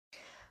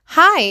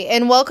Hi,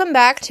 and welcome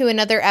back to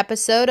another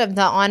episode of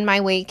the On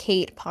My Way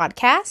Kate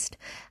podcast.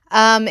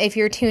 If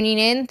you're tuning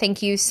in,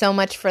 thank you so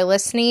much for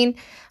listening.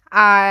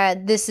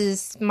 This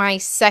is my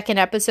second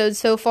episode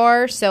so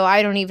far, so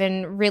I don't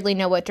even really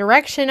know what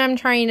direction I'm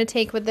trying to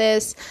take with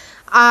this.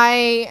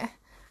 I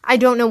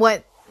don't know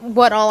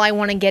what all I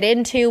want to get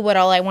into, what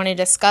all I want to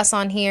discuss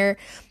on here.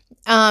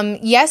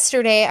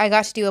 Yesterday I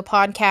got to do a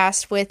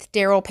podcast with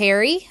Daryl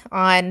Perry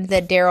on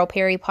the Daryl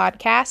Perry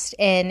podcast.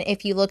 And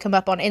if you look him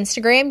up on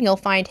Instagram, you'll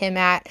find him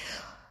at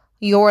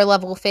Your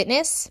Level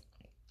Fitness.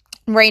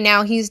 Right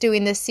now he's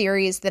doing this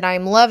series that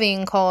I'm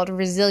loving called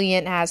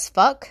Resilient as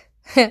Fuck,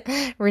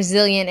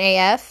 Resilient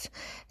AF,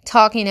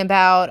 talking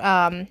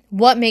about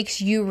what makes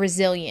you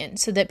resilient,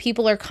 so that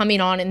people are coming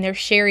on and they're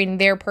sharing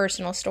their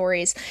personal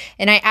stories.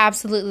 And I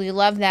absolutely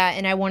love that.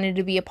 And I wanted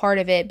to be a part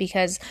of it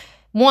because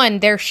one,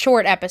 they're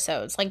short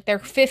episodes, like they're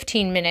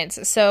 15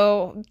 minutes,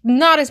 so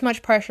not as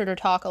much pressure to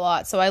talk a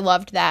lot, so I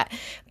loved that.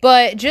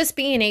 But just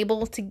being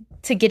able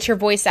to get your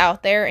voice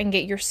out there and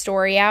get your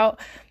story out,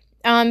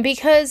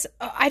 because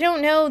I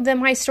don't know that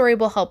my story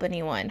will help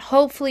anyone.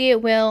 Hopefully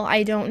it will,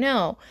 I don't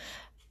know.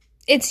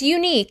 It's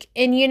unique,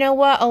 and you know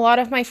what? A lot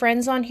of my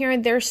friends on here,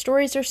 their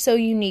stories are so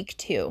unique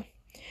too.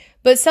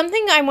 But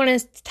something I want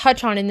to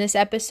touch on in this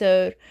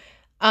episode,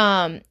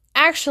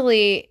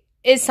 actually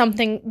is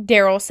something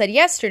Daryl said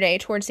yesterday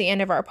towards the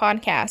end of our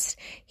podcast.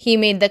 He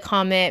made the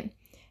comment,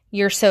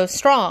 "You're so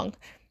strong."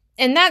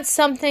 And that's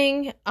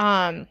something,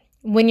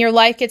 when your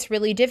life gets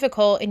really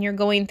difficult and you're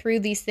going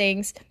through these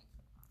things,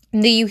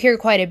 that you hear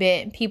quite a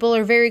bit. People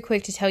are very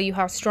quick to tell you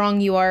how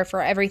strong you are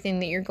for everything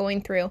that you're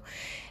going through.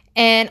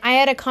 And I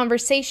had a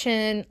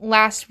conversation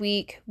last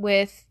week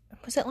with,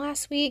 was it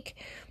last week?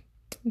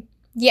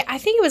 Yeah, I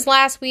think it was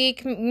last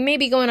week,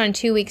 maybe going on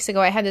 2 weeks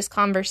ago. I had this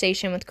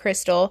conversation with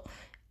Crystal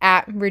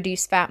at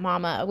Reduce Fat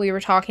Mama. We were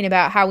talking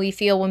about how we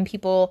feel when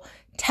people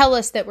tell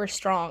us that we're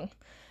strong,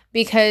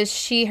 because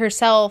she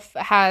herself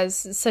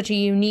has such a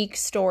unique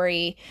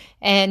story,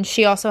 and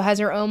she also has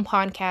her own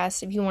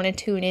podcast. If you want to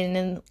tune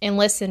in and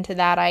listen to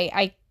that,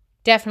 I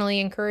definitely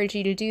encourage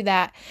you to do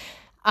that.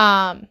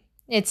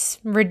 It's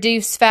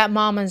Reduce Fat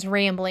Mama's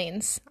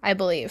Ramblings, I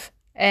believe,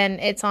 and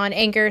it's on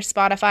Anchor,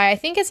 Spotify. I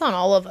think it's on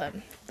all of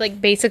them,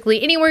 like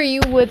basically anywhere you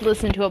would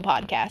listen to a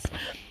podcast.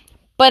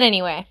 But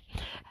anyway,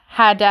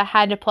 had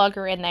to plug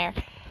her in there.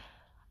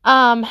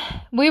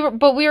 We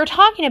were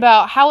talking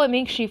about how it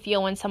makes you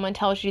feel when someone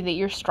tells you that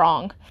you're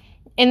strong.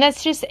 And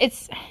that's just,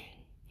 it's,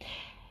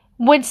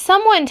 when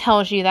someone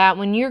tells you that,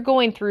 when you're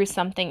going through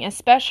something,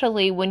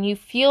 especially when you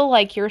feel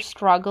like you're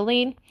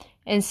struggling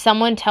and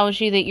someone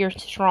tells you that you're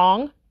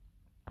strong,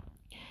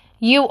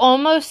 you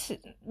almost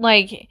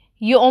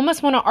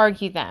want to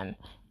argue them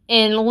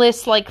and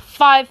list like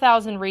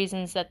 5,000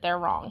 reasons that they're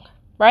wrong,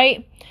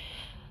 right?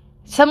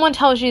 Someone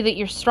tells you that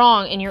you're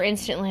strong and you're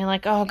instantly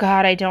like, oh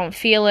God, I don't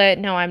feel it.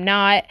 No, I'm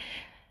not.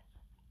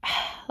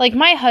 Like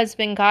my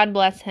husband, God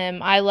bless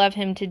him, I love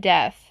him to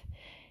death,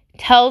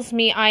 tells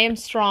me I am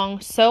strong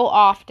so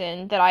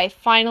often that I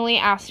finally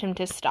asked him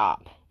to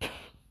stop.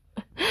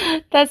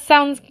 That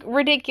sounds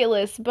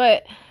ridiculous,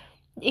 but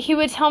he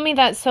would tell me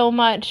that so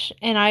much,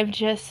 and I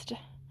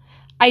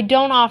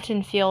don't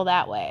often feel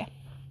that way.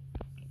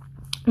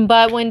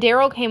 But when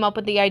Daryl came up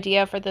with the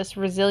idea for this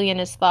Resilient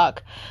as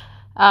Fuck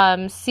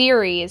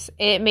series,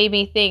 it made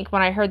me think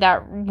when I heard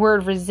that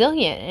word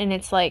resilient, and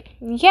it's like,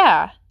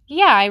 yeah,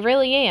 I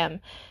really am,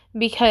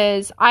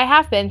 because I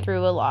have been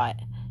through a lot,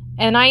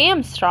 and I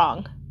am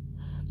strong.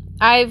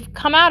 I've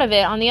come out of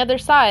it on the other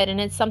side,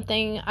 and it's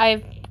something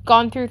I've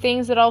gone through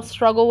things that I'll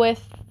struggle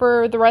with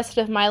for the rest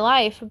of my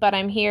life, but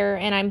I'm here,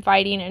 and I'm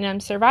fighting, and I'm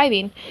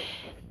surviving.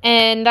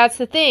 And that's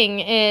the thing,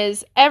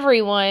 is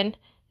everyone's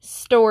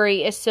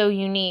story is so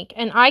unique,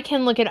 and I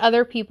can look at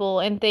other people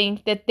and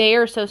think that they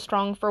are so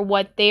strong for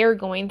what they're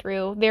going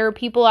through. There are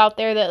people out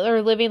there that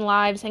are living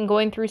lives and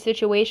going through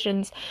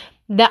situations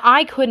that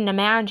I couldn't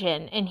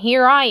imagine, and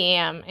here I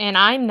am, and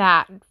I'm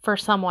that for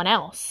someone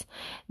else.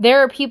 There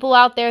are people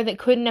out there that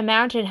couldn't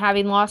imagine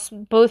having lost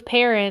both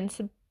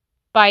parents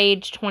by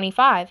age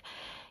 25.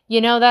 You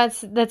know,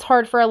 that's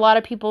hard for a lot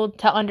of people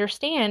to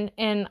understand,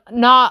 and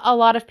not a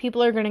lot of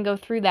people are going to go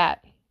through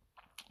that.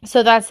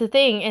 So that's the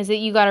thing, is that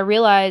you got to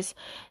realize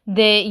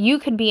that you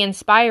could be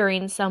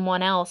inspiring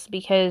someone else,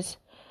 because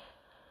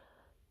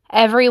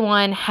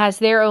everyone has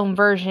their own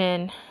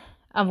version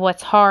of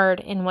what's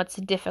hard and what's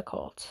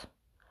difficult.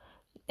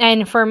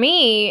 And for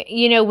me,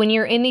 you know, when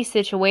you're in these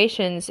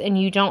situations and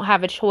you don't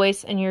have a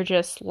choice, and you're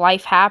just,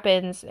 life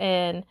happens,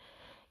 and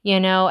you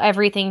know,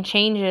 everything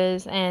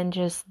changes, and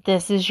just,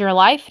 this is your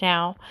life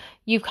now.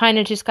 You've kind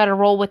of just got to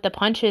roll with the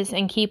punches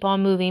and keep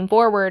on moving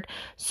forward,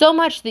 so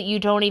much that you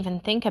don't even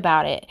think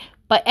about it.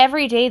 But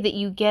every day that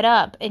you get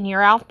up and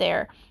you're out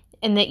there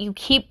and that you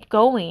keep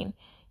going,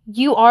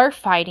 you are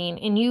fighting,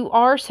 and you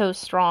are so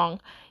strong,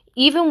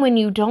 even when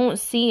you don't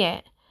see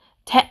it.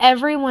 To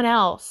everyone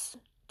else,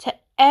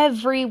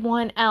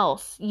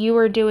 you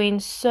are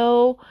doing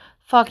so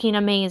fucking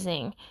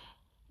amazing.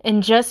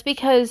 And just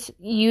because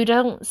you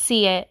don't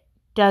see it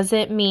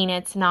doesn't mean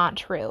it's not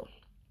true.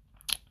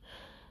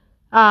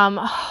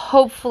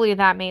 Hopefully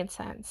that made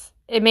sense.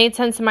 It made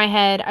sense in my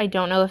head. I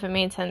don't know if it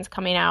made sense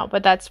coming out,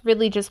 but that's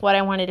really just what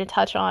I wanted to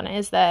touch on,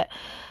 is that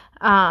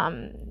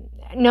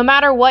no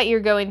matter what you're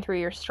going through,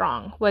 you're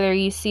strong, whether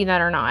you see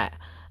that or not.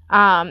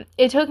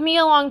 It took me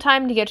a long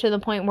time to get to the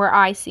point where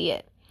I see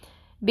it.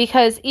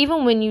 Because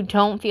even when you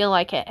don't feel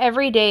like it,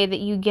 every day that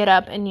you get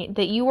up and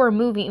that you are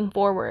moving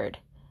forward,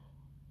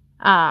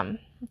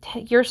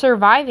 you're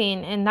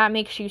surviving, and that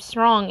makes you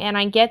strong. And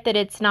I get that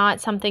it's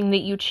not something that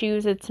you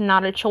choose. It's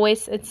not a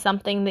choice. It's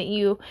something that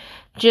you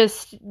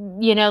just,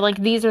 like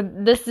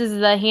this is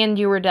the hand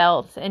you were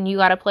dealt, and you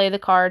got to play the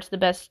cards the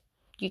best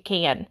you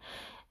can.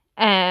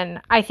 And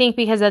I think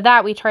because of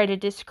that, we try to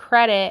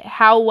discredit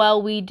how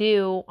well we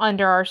do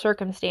under our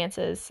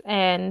circumstances.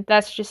 And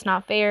that's just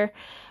not fair.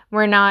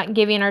 We're not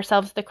giving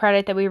ourselves the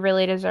credit that we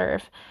really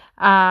deserve.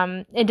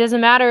 It doesn't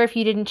matter if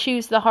you didn't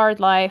choose the hard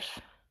life.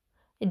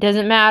 It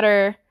doesn't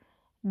matter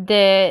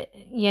that,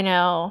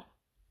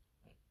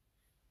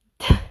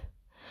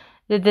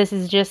 that this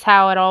is just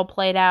how it all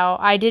played out.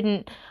 I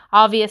didn't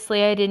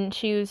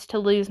choose to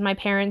lose my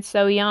parents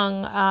so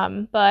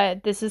young,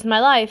 but this is my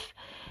life.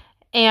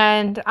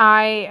 And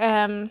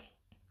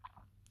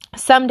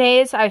some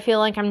days I feel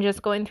like I'm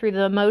just going through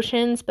the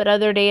emotions, but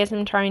other days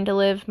I'm trying to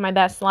live my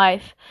best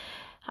life.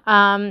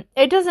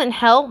 It doesn't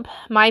help.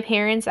 My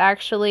parents,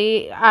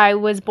 actually, I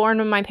was born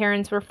when my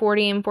parents were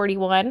 40 and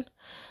 41.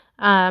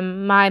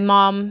 My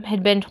mom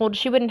had been told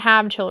she wouldn't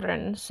have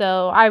children,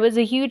 so I was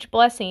a huge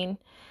blessing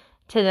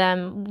to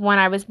them when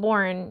I was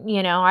born.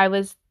 I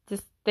was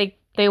just, they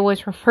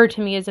always referred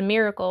to me as a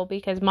miracle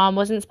because mom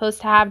wasn't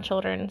supposed to have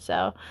children.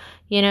 So,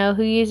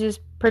 who uses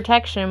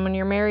protection when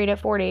you're married at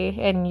 40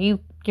 and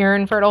you're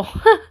infertile?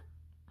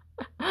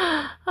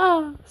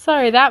 Oh,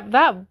 sorry,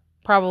 that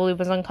probably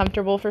was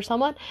uncomfortable for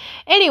someone.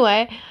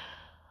 Anyway,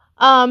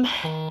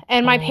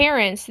 and my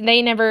parents,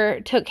 they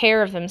never took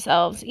care of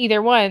themselves.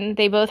 Either one.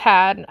 They both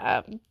had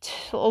a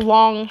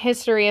long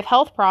history of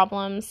health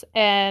problems,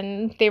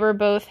 and they were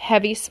both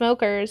heavy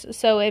smokers,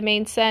 so it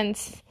made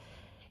sense,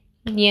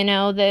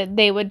 that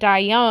they would die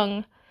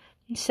young.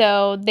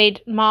 So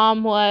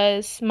mom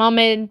had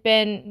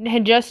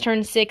just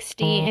turned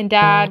 60, and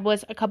dad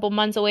was a couple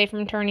months away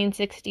from turning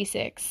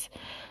 66.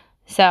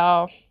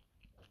 So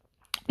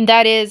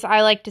that is,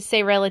 I like to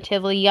say,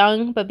 relatively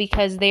young, but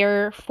because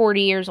they're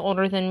 40 years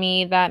older than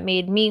me, that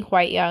made me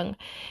quite young.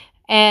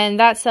 And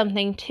that's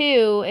something,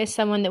 too, is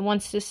someone that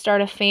wants to start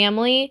a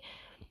family.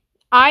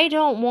 I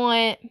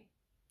want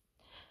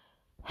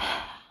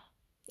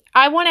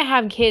to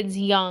have kids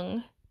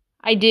young.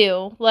 I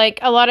do. Like,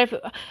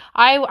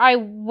 I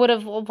would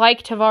have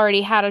liked to have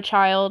already had a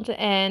child,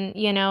 and,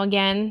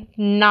 again,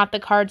 not the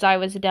cards I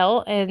was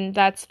dealt, and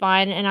that's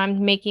fine, and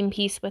I'm making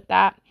peace with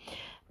that.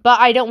 But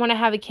I don't want to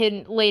have a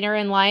kid later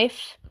in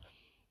life.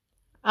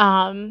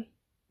 I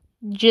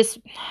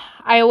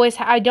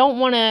don't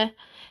want to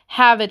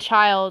have a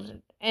child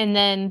and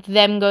then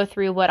them go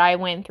through what I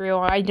went through.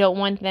 Or I don't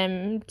want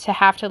them to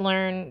have to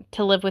learn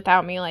to live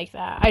without me like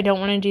that. I don't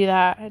want to do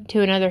that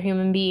to another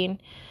human being.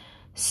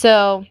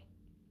 So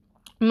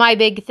my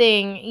big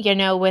thing,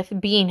 with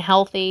being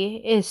healthy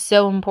is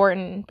so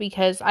important,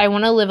 because I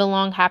want to live a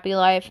long, happy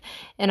life,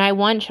 and I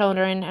want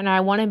children, and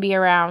I want to be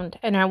around,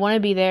 and I want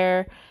to be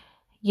there,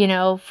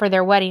 for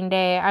their wedding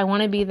day. I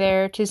want to be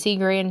there to see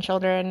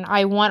grandchildren.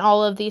 I want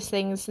all of these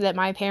things that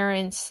my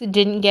parents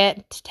didn't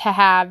get to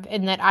have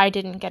and that I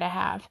didn't get to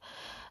have.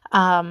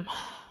 I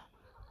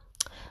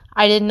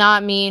did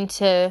not mean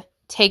to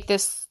take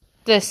this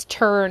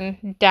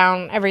turn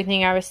down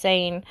everything I was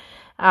saying.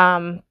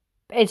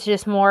 It's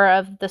just more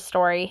of the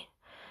story.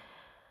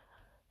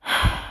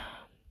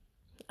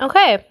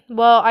 Okay,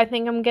 well, I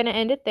think I'm going to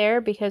end it there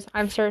because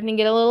I'm starting to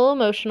get a little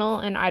emotional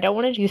and I don't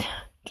want to do that.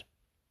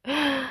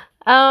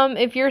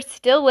 If you're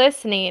still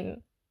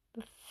listening,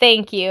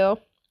 thank you.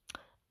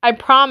 I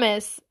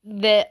promise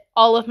that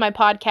all of my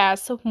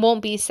podcasts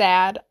won't be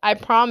sad. I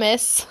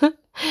promise.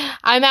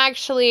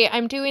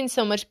 I'm doing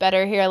so much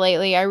better here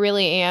lately. I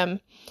really am.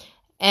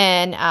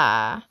 And,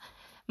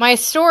 my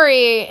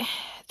story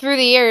through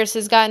the years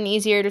has gotten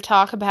easier to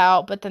talk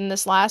about, but then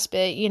this last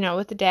bit,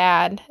 with the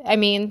dad, I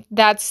mean,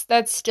 that's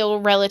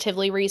still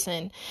relatively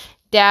recent.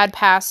 Dad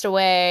passed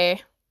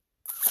away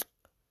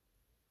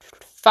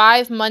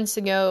 5 months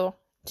ago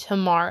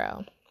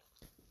tomorrow.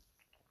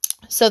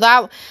 So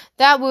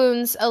that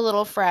wound's a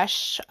little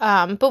fresh,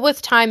 but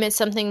with time, it's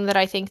something that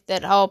I think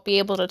that I'll be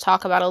able to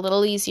talk about a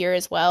little easier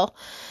as well.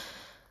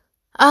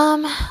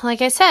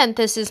 Like I said,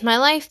 this is my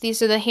life.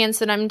 These are the hands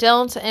that I'm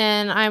dealt,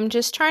 and I'm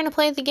just trying to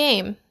play the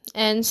game.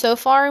 And so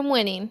far, I'm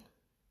winning,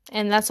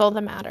 and that's all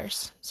that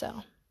matters. So,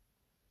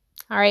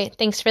 all right,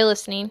 thanks for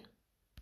listening.